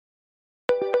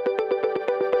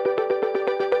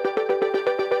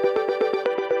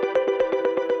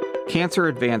Cancer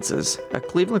Advances, a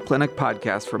Cleveland Clinic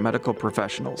podcast for medical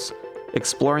professionals,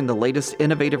 exploring the latest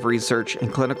innovative research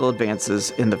and clinical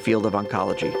advances in the field of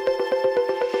oncology.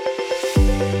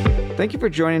 Thank you for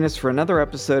joining us for another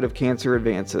episode of Cancer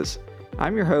Advances.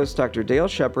 I'm your host, Dr. Dale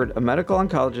Shepard, a medical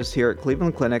oncologist here at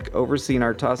Cleveland Clinic, overseeing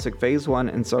our Taussig Phase 1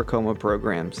 and sarcoma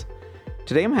programs.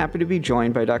 Today I'm happy to be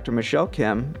joined by Dr. Michelle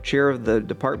Kim, Chair of the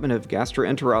Department of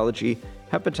Gastroenterology,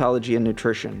 Hepatology, and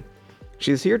Nutrition.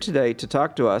 She is here today to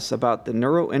talk to us about the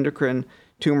Neuroendocrine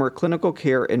Tumor Clinical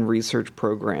Care and Research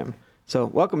Program. So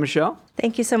welcome, Michelle.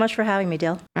 Thank you so much for having me,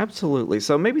 Dale. Absolutely.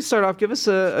 So maybe start off, give us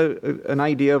an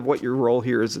idea of what your role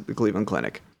here is at the Cleveland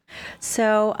Clinic.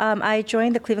 So I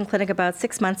joined the Cleveland Clinic about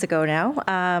 6 months ago now,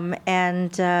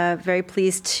 and very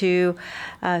pleased to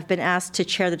have been asked to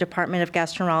chair the Department of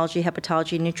Gastroenterology,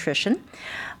 Hepatology, and Nutrition.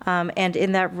 And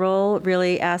in that role,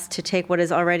 really asked to take what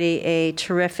is already a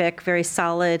terrific, very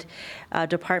solid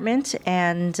department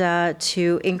and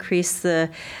to increase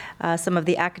some of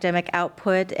the academic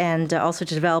output and also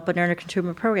to develop a neuroendocrine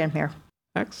tumor program here.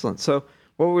 Excellent. So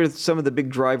what were some of the big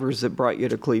drivers that brought you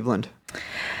to Cleveland?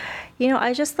 You know,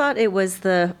 I just thought it was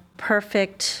the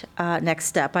perfect next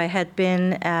step. I had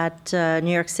been at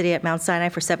New York City at Mount Sinai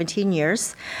for 17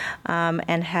 years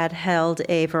and had held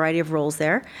a variety of roles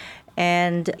there.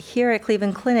 And here at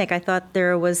Cleveland Clinic, I thought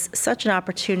there was such an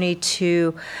opportunity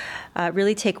to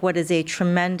really take what is a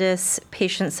tremendous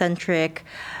patient-centric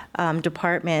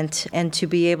department and to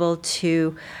be able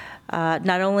to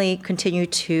not only continue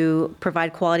to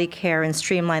provide quality care and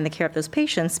streamline the care of those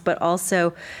patients, but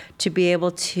also to be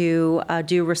able to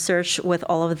do research with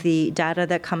all of the data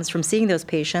that comes from seeing those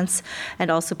patients, and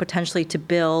also potentially to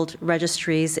build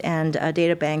registries and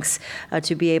data banks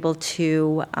to be able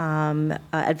to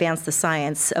advance the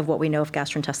science of what we know of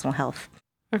gastrointestinal health.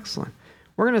 Excellent.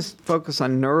 We're going to focus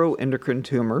on neuroendocrine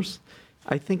tumors.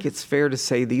 I think it's fair to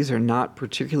say these are not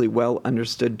particularly well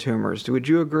understood tumors. Would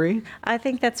you agree? I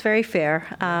think that's very fair.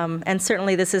 And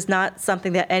certainly this is not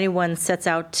something that anyone sets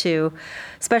out to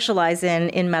specialize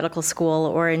in medical school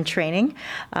or in training.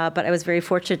 But I was very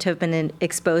fortunate to have been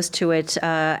exposed to it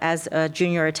as a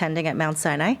junior attending at Mount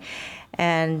Sinai,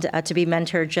 and to be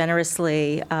mentored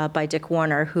generously by Dick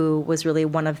Warner, who was really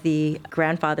one of the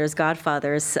godfathers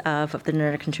of the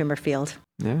neuroendocrine tumor field.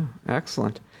 Yeah,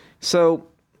 excellent. So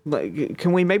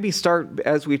can we maybe start,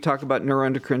 as we talk about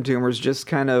neuroendocrine tumors, just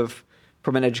kind of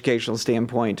from an educational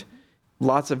standpoint?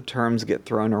 Lots of terms get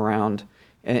thrown around,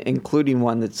 including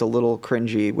one that's a little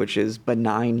cringy, which is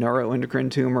benign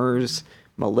neuroendocrine tumors,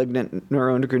 malignant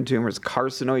neuroendocrine tumors,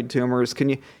 carcinoid tumors.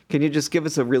 Can you just give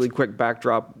us a really quick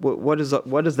backdrop? What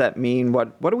does that mean?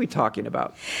 What are we talking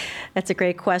about? That's a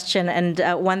great question, and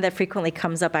one that frequently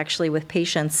comes up actually with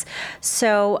patients.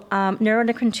 So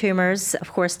neuroendocrine tumors,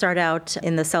 of course, start out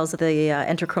in the cells of the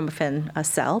enterochromaffin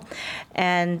cell,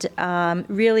 and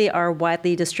really are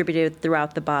widely distributed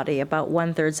throughout the body, about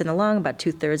 1/3 in the lung, about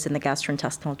 2/3 in the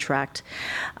gastrointestinal tract.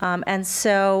 And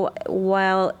so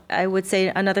while I would say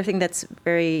another thing that's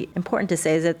very important to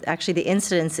say is that actually the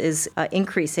incidence is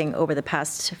increasing over the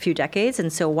past few decades.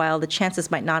 And so while the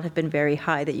chances might not have been very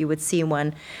high that you would see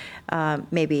one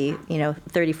maybe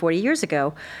 30, 40 years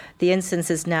ago, the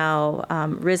incidence is now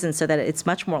risen so that it's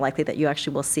much more likely that you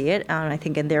actually will see it, I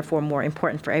think, and therefore more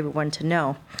important for everyone to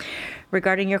know.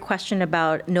 Regarding your question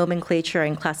about nomenclature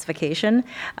and classification,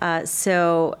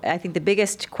 so I think the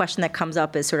biggest question that comes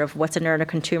up is sort of what's a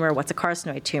neuroendocrine tumor, what's a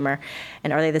carcinoid tumor,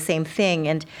 and are they the same thing?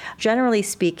 And generally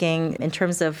speaking, in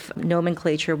terms of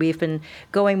nomenclature, we've been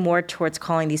going more towards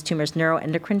calling these tumors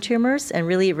neuroendocrine tumors and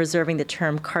really reserving the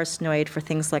term carcinoid for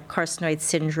things like carcinoid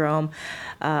syndrome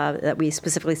that we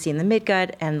specifically see in the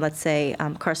midgut, and let's say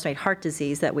carcinoid heart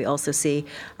disease that we also see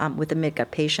with the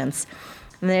midgut patients.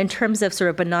 And then in terms of sort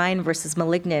of benign versus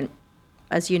malignant,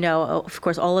 as you know, of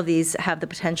course, all of these have the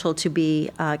potential to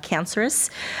be cancerous.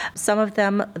 Some of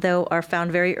them, though, are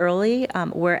found very early,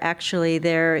 where actually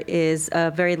there is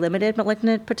a very limited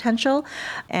malignant potential.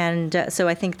 And so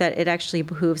I think that it actually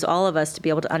behooves all of us to be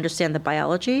able to understand the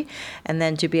biology and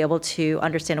then to be able to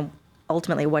understand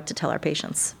ultimately what to tell our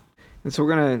patients. And so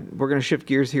we're gonna shift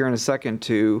gears here in a second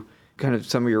to kind of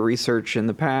some of your research in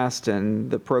the past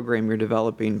and the program you're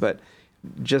developing, but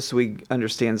just so we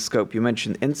understand scope, you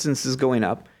mentioned incidence going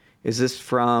up. Is this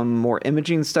from more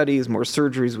imaging studies, more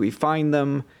surgeries we find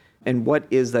them? And what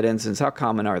is that incidence? How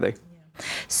common are they?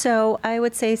 So I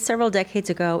would say several decades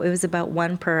ago, it was about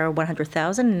 1 per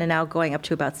 100,000, and now going up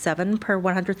to about 7 per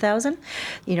 100,000.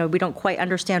 We don't quite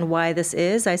understand why this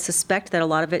is. I suspect that a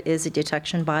lot of it is a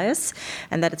detection bias,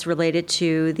 and that it's related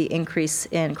to the increase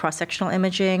in cross-sectional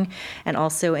imaging and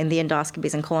also in the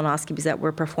endoscopies and colonoscopies that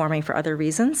we're performing for other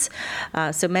reasons.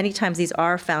 So many times these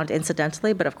are found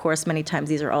incidentally, but of course many times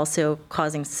these are also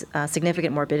causing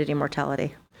significant morbidity and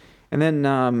mortality. And then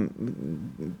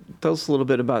tell us a little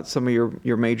bit about some of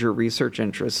your major research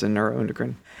interests in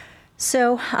neuroendocrine.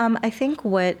 So I think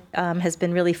what has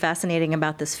been really fascinating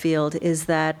about this field is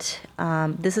that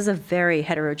this is a very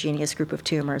heterogeneous group of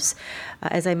tumors.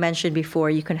 As I mentioned before,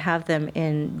 you can have them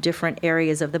in different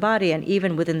areas of the body, and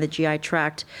even within the GI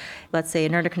tract. Let's say a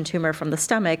neuroendocrine tumor from the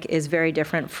stomach is very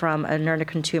different from a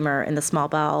neuroendocrine tumor in the small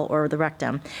bowel or the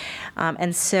rectum.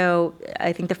 And so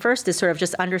I think the first is sort of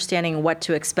just understanding what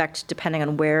to expect depending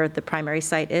on where the primary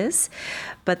site is.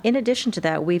 But in addition to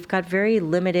that, we've got very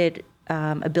limited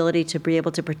ability to be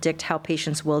able to predict how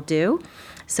patients will do.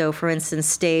 So, for instance,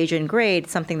 stage and grade,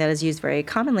 something that is used very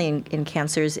commonly in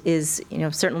cancers, is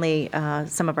certainly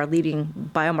some of our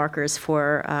leading biomarkers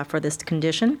for this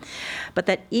condition. But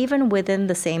that even within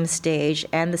the same stage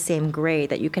and the same grade,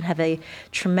 that you can have a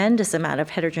tremendous amount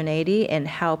of heterogeneity in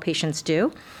how patients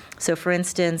do. So, for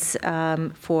instance,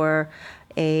 for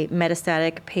a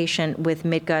metastatic patient with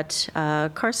midgut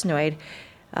carcinoid,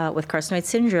 with carcinoid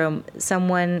syndrome,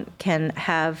 someone can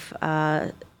have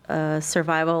a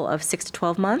survival of 6 to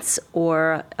 12 months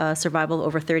or a survival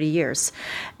over 30 years.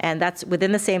 And that's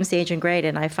within the same stage and grade.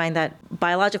 And I find that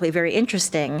biologically very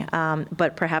interesting,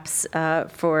 but perhaps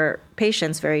for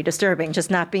patients very disturbing,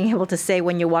 just not being able to say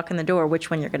when you walk in the door which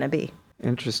one you're going to be.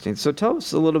 Interesting. So tell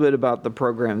us a little bit about the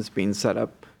programs being set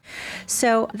up.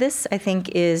 So this, I think,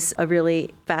 is a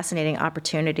really fascinating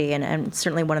opportunity, and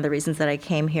certainly one of the reasons that I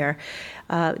came here.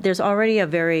 There's already a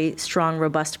very strong,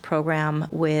 robust program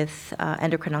with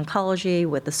endocrine oncology,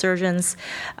 with the surgeons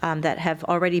that have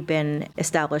already been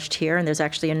established here, and there's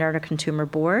actually a neuroendocrine tumor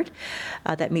board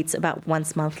that meets about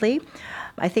once monthly.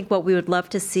 I think what we would love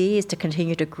to see is to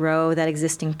continue to grow that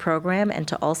existing program and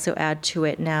to also add to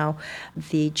it now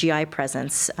the GI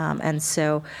presence. And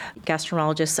so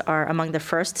gastroenterologists are among the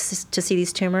first to see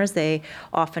these tumors. They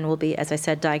often will be, as I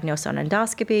said, diagnosed on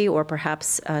endoscopy or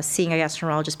perhaps seeing a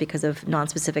gastroenterologist because of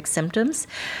nonspecific symptoms.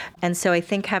 And so I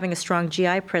think having a strong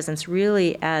GI presence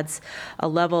really adds a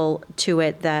level to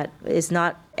it that is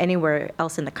not anywhere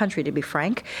else in the country, to be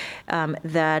frank,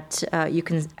 that you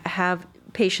can have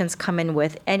patients come in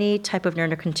with any type of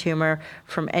neuroendocrine tumor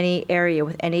from any area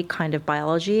with any kind of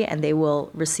biology, and they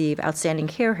will receive outstanding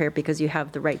care here because you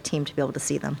have the right team to be able to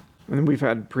see them. And we've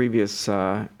had previous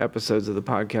episodes of the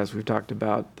podcast, we've talked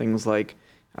about things like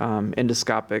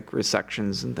endoscopic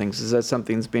resections and things. Is that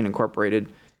something that's being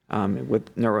incorporated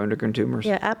with neuroendocrine tumors?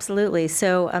 Yeah, absolutely.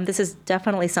 So this is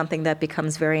definitely something that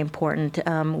becomes very important.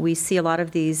 We see a lot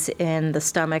of these in the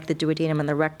stomach, the duodenum, and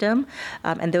the rectum,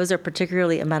 and those are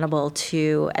particularly amenable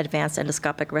to advanced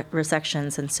endoscopic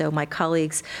resections. And so my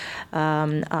colleagues,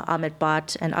 Amit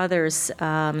Bhatt and others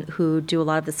who do a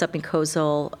lot of the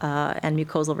submucosal and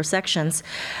mucosal resections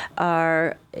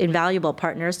are invaluable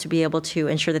partners to be able to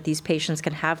ensure that these patients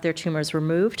can have their tumors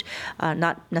removed,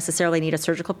 not necessarily need a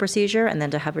surgical procedure, and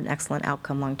then to have an excellent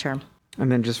outcome long term.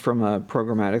 And then just from a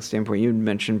programmatic standpoint, you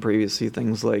mentioned previously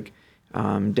things like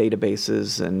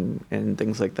databases and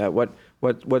things like that. What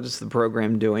is the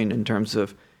program doing in terms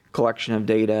of collection of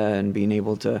data and being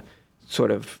able to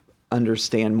sort of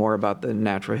understand more about the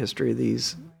natural history of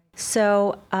these?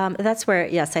 So that's where,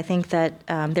 yes, I think that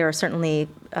there are certainly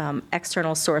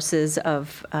external sources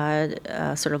of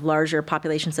sort of larger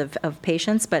populations of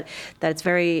patients, but that it's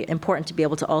very important to be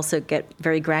able to also get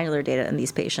very granular data in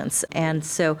these patients. And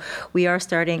so we are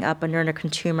starting up a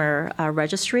neuroendocrine tumor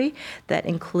registry that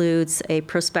includes a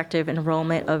prospective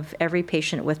enrollment of every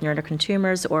patient with neuroendocrine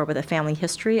tumors or with a family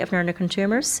history of neuroendocrine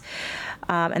tumors.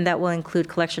 And that will include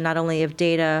collection not only of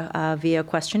data via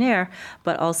questionnaire,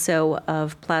 but also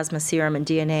of plasma, serum, and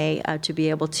DNA to be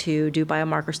able to do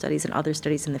biomarker studies and other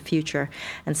studies in the future.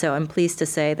 And so I'm pleased to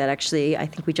say that actually I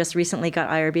think we just recently got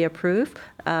IRB approved,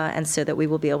 and so that we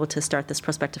will be able to start this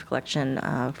prospective collection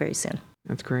very soon.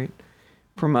 That's great.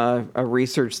 From a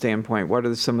research standpoint, what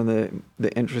are some of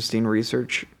the interesting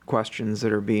research questions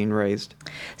that are being raised?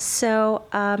 So,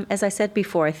 as I said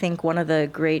before, I think one of the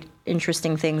great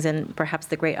interesting things and perhaps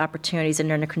the great opportunities in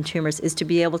neuroendocrine tumors is to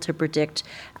be able to predict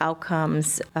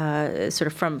outcomes sort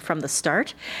of from the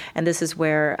start. And this is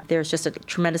where there's just a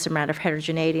tremendous amount of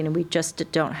heterogeneity, and we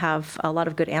just don't have a lot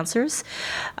of good answers.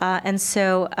 And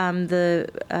so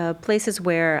the places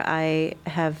where I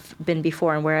have been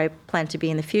before and where I plan to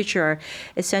be in the future are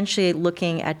essentially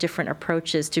looking at different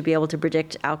approaches to be able to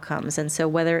predict outcomes. And so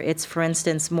whether it's, for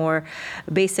instance, more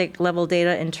basic level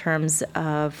data in terms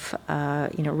of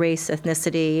race,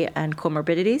 ethnicity, and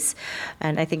comorbidities.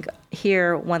 And I think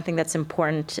here one thing that's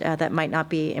important that might not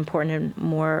be important in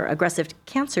more aggressive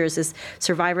cancers is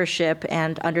survivorship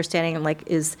and understanding, like,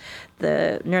 is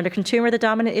the neuroendocrine tumor the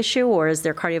dominant issue, or is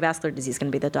their cardiovascular disease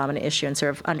going to be the dominant issue, and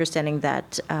sort of understanding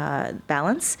that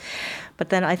balance. But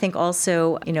then I think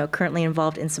also, currently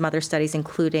involved in some other studies,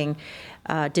 including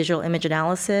digital image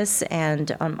analysis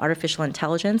and artificial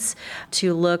intelligence,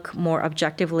 to look more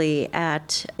objectively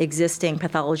at existing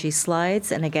pathology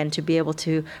slides, and again, to be able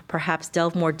to perhaps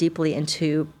delve more deeply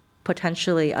into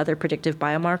potentially other predictive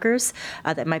biomarkers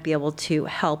that might be able to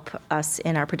help us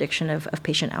in our prediction of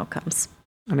patient outcomes.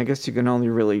 And I guess you can only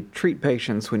really treat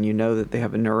patients when you know that they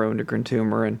have a neuroendocrine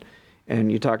tumor,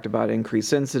 and you talked about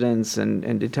increased incidence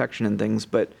and detection and things,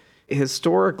 but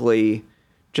historically,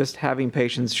 just having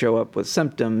patients show up with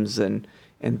symptoms and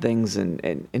things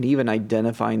and even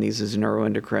identifying these as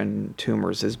neuroendocrine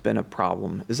tumors has been a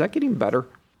problem. Is that getting better?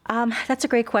 That's a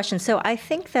great question. So I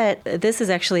think that this is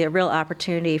actually a real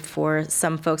opportunity for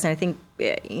some folks, and I think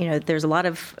there's a lot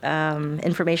of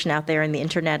information out there in the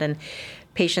internet, and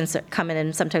patients come in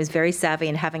and sometimes very savvy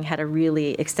and having had a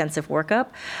really extensive workup.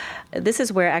 This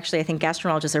is where actually I think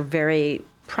gastroenterologists are very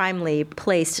primely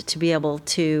placed to be able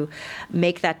to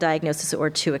make that diagnosis or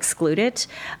to exclude it,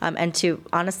 and to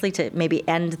honestly to maybe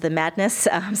end the madness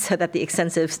so that the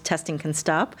extensive testing can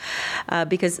stop.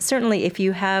 Because certainly if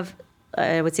you have,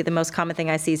 I would say the most common thing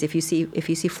I see is if you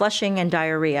see flushing and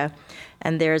diarrhea,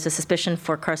 and there's a suspicion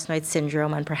for carcinoid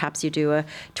syndrome, and perhaps you do a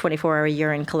 24-hour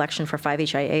urine collection for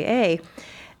 5-HIAA,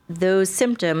 those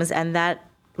symptoms and that,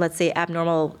 let's say,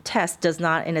 abnormal test does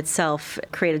not in itself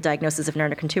create a diagnosis of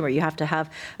neuroendocrine tumor. You have to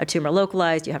have a tumor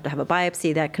localized, you have to have a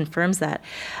biopsy that confirms that.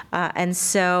 And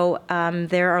so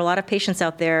there are a lot of patients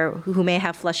out there who may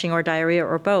have flushing or diarrhea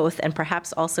or both, and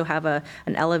perhaps also have an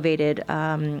elevated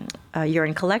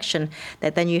urine collection,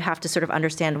 that then you have to sort of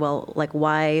understand, well, like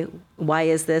why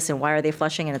is this and why are they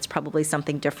flushing? And it's probably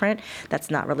something different that's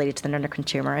not related to the neuroendocrine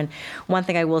tumor. And one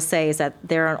thing I will say is that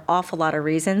there are an awful lot of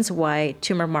reasons why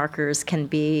tumor markers can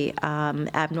be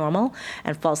abnormal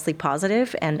and falsely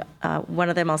positive. And one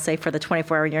of them I'll say for the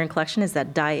 24-hour urine collection is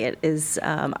that diet is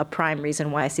a prime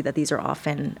reason why I see that these are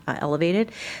often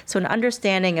elevated. So an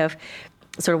understanding of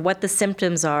sort of what the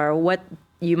symptoms are, what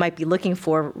you might be looking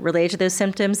for related to those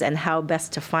symptoms, and how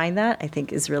best to find that, I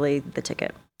think is really the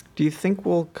ticket. Do you think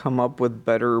we'll come up with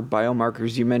better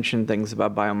biomarkers? You mentioned things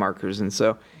about biomarkers, and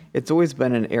so it's always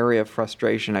been an area of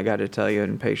frustration, I got to tell you,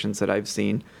 in patients that I've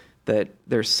seen, that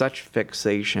there's such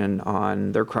fixation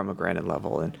on their chromogranin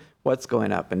level and what's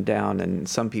going up and down, and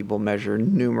some people measure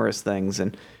numerous things,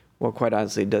 and well, quite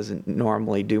honestly, it doesn't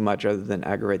normally do much other than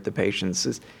aggravate the patients.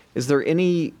 Is there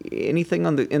anything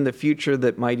in the future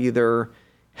that might either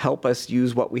help us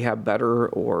use what we have better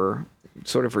or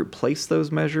sort of replace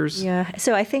those measures? Yeah.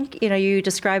 So I think, you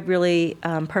described really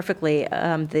perfectly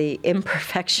the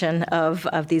imperfection of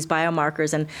these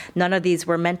biomarkers, and none of these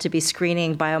were meant to be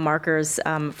screening biomarkers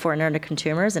for neuroendocrine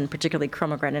tumors, and particularly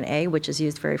chromogranin A, which is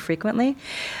used very frequently.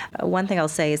 One thing I'll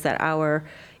say is that our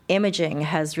imaging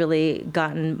has really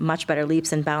gotten much better,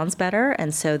 leaps and bounds better.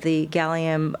 And so the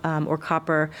gallium or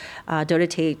copper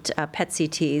dotatate PET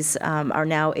CTs are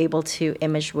now able to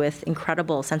image with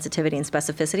incredible sensitivity and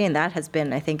specificity. And that has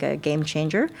been, I think, a game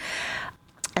changer.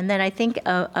 And then I think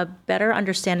a better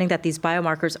understanding that these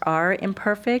biomarkers are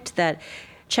imperfect, that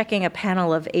checking a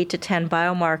panel of 8 to 10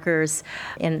 biomarkers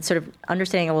and sort of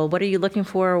understanding, well, what are you looking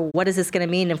for? What is this going to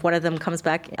mean if one of them comes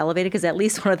back elevated? Because at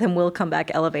least one of them will come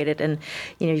back elevated. And,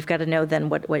 you've got to know then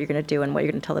what you're going to do and what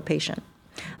you're going to tell the patient.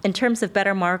 In terms of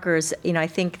better markers, I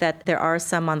think that there are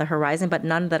some on the horizon, but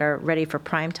none that are ready for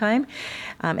prime time.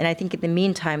 And I think in the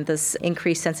meantime, this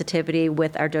increased sensitivity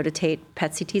with our dotatate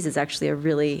PET CTs is actually a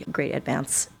really great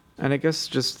advance. And I guess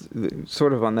just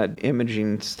sort of on that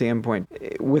imaging standpoint,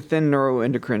 within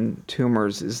neuroendocrine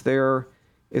tumors, is there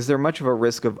is there much of a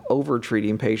risk of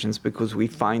over-treating patients because we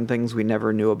find things we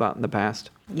never knew about in the past?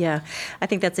 Yeah, I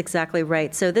think that's exactly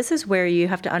right. So this is where you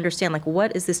have to understand, like,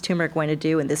 what is this tumor going to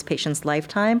do in this patient's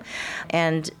lifetime?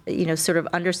 And, sort of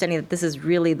understanding that this is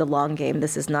really the long game.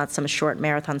 This is not some short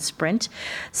marathon sprint.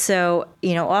 So,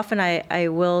 often I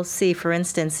will see, for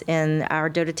instance, in our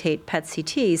dotatate PET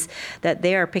CTs, that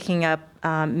they are picking up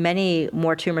many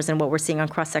more tumors than what we're seeing on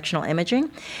cross-sectional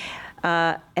imaging.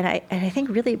 And I think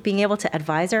really being able to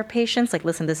advise our patients, like,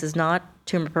 listen, this is not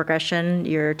tumor progression.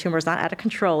 Your tumor is not out of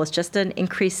control. It's just an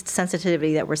increased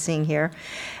sensitivity that we're seeing here.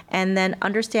 And then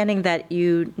understanding that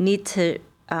you need to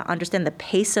understand the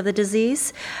pace of the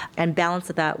disease and balance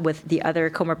that with the other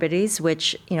comorbidities,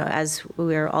 which, as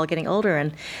we're all getting older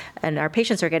and our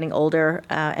patients are getting older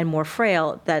and more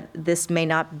frail, that this may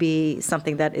not be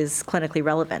something that is clinically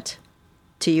relevant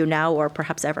to you now or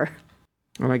perhaps ever.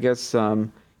 Well, I guess a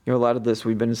lot of this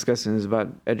we've been discussing is about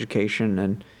education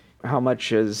and how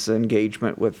much is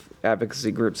engagement with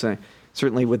advocacy groups. And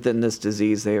certainly within this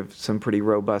disease, they have some pretty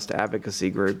robust advocacy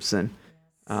groups. And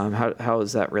how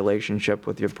is that relationship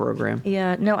with your program?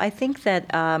 Yeah, no, I think that,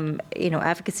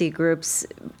 advocacy groups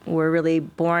were really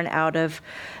born out of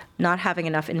not having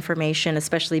enough information,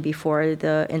 especially before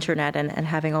the internet and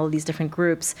having all of these different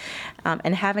groups,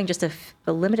 and having just a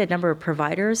limited number of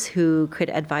providers who could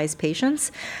advise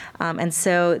patients. And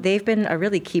so they've been a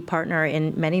really key partner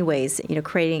in many ways,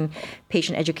 creating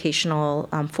patient educational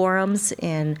forums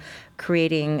and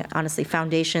creating, honestly,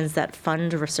 foundations that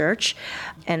fund research.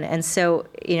 And so,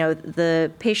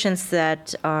 the patients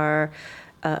that are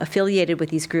affiliated with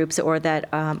these groups or that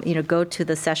go to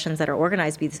the sessions that are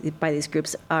organized by these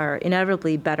groups are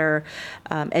inevitably better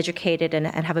educated and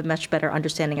have a much better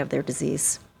understanding of their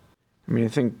disease. I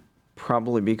think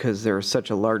probably because there are such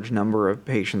a large number of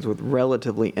patients with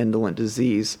relatively indolent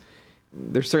disease,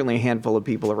 there's certainly a handful of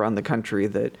people around the country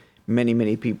that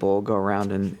many people go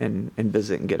around and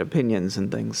visit and get opinions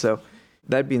and things. So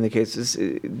that being the case,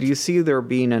 do you see there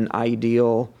being an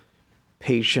ideal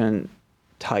patient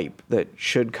type that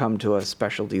should come to a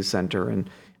specialty center? And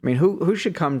who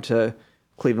should come to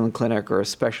Cleveland Clinic or a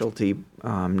specialty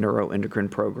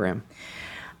neuroendocrine program?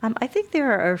 I think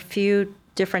there are a few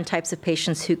different types of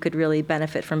patients who could really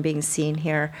benefit from being seen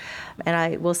here. And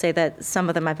I will say that some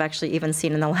of them I've actually even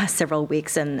seen in the last several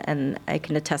weeks, and I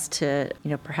can attest to,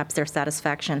 perhaps their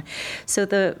satisfaction. So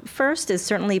the first is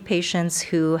certainly patients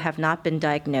who have not been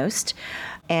diagnosed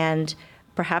and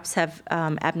perhaps have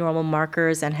abnormal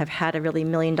markers and have had a really $1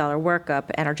 million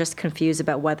workup and are just confused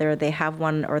about whether they have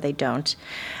one or they don't.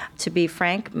 To be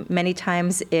frank, many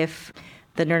times if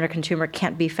the neuroendocrine tumor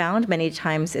can't be found, many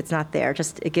times it's not there,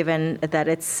 just given that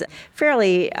it's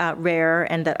fairly rare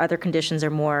and that other conditions are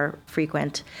more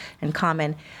frequent and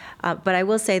common. But I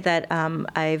will say that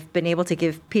I've been able to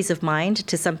give peace of mind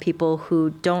to some people who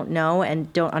don't know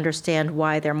and don't understand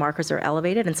why their markers are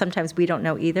elevated, and sometimes we don't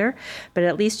know either. But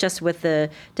at least just with the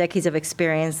decades of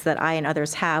experience that I and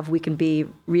others have, we can be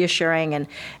reassuring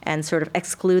and sort of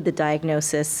exclude the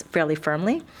diagnosis fairly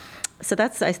firmly. So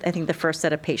that's, I think, the first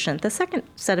set of patients. The second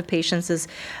set of patients is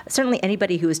certainly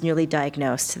anybody who is newly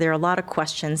diagnosed. There are a lot of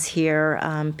questions here.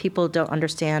 People don't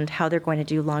understand how they're going to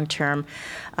do long term.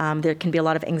 There can be a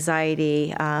lot of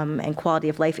anxiety and quality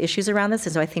of life issues around this.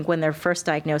 And so I think when they're first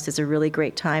diagnosed is a really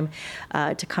great time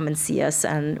to come and see us.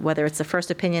 And whether it's a first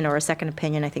opinion or a second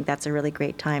opinion, I think that's a really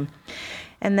great time.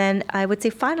 And then I would say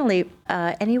finally,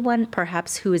 anyone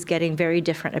perhaps who is getting very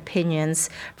different opinions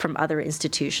from other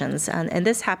institutions. And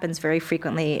this happens very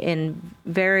frequently in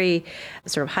very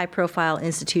sort of high-profile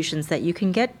institutions, that you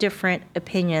can get different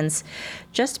opinions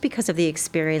just because of the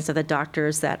experience of the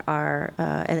doctors that are,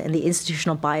 and the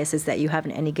institutional biases that you have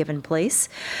in any given place.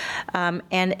 And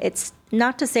it's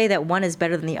not to say that one is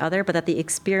better than the other, but that the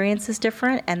experience is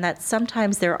different, and that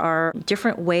sometimes there are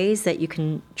different ways that you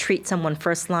can treat someone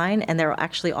first line, and they're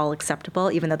actually all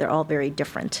acceptable, even though they're all very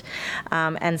different.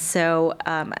 And so,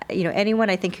 anyone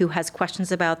I think who has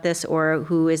questions about this or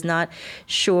who is not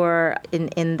sure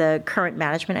in the current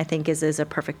management, I think is a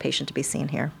perfect patient to be seen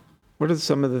here. What are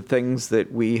some of the things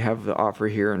that we have to offer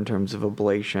here in terms of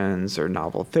ablations or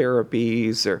novel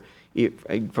therapies, or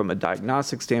from a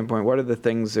diagnostic standpoint? What are the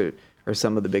things that are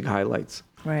some of the big highlights?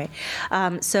 Right.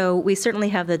 So we certainly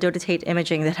have the dotatate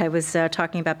imaging that I was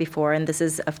talking about before, and this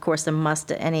is, of course, a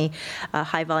must at any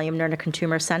high-volume neuroendocrine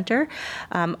tumor center.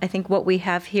 I think what we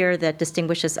have here that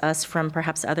distinguishes us from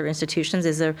perhaps other institutions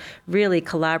is a really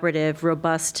collaborative,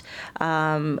 robust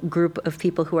group of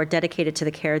people who are dedicated to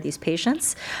the care of these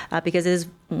patients, because it is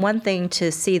one thing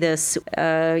to see this,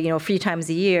 a few times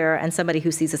a year, and somebody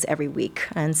who sees this every week.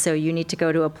 And so you need to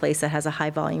go to a place that has a high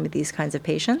volume of these kinds of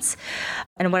patients.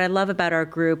 And what I love about our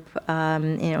group,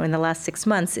 in the last 6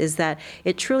 months, is that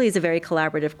it truly is a very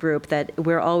collaborative group. That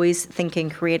we're always thinking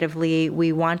creatively.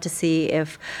 We want to see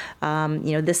if,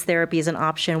 this therapy is an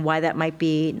option, why that might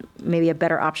be maybe a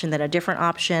better option than a different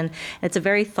option. And it's a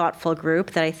very thoughtful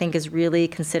group that I think is really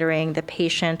considering the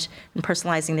patient and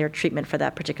personalizing their treatment for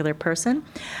that particular person.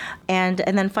 And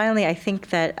then finally, I think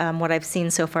that what I've seen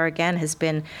so far again has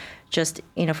been just,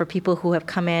 for people who have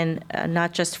come in,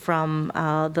 not just from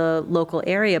the local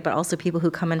area, but also people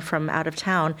who come in from out of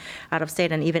town, out of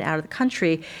state, and even out of the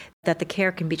country, that the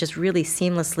care can be just really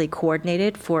seamlessly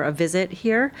coordinated for a visit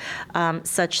here,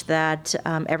 such that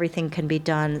everything can be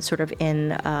done sort of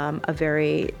in a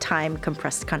very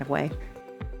time-compressed kind of way.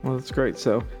 Well, that's great.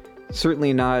 So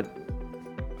certainly not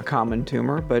a common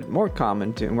tumor, but more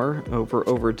common tumor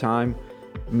over time.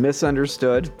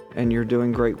 Misunderstood, and you're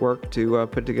doing great work to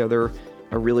put together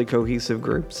a really cohesive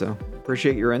group. So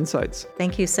appreciate your insights.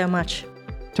 Thank you so much.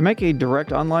 To make a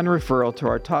direct online referral to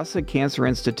our Taussig Cancer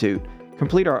Institute,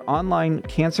 complete our online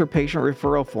cancer patient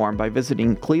referral form by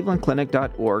visiting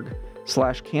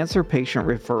clevelandclinic.org/cancer patient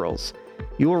referrals.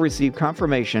 You will receive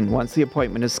confirmation once the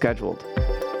appointment is scheduled.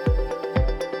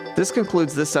 This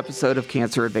concludes this episode of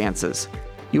Cancer Advances.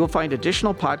 You will find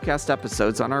additional podcast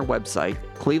episodes on our website,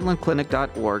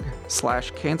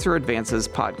 clevelandclinic.org/Cancer Advances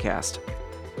Podcast.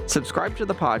 Subscribe to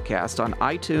the podcast on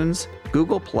iTunes,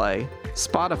 Google Play,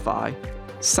 Spotify,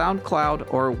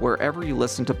 SoundCloud, or wherever you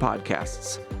listen to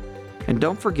podcasts. And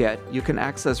don't forget, you can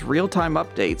access real-time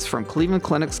updates from Cleveland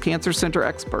Clinic's Cancer Center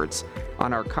experts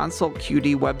on our Consult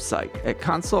QD website at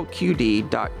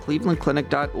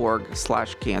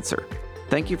consultqd.clevelandclinic.org/cancer.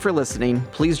 Thank you for listening.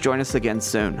 Please join us again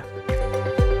soon.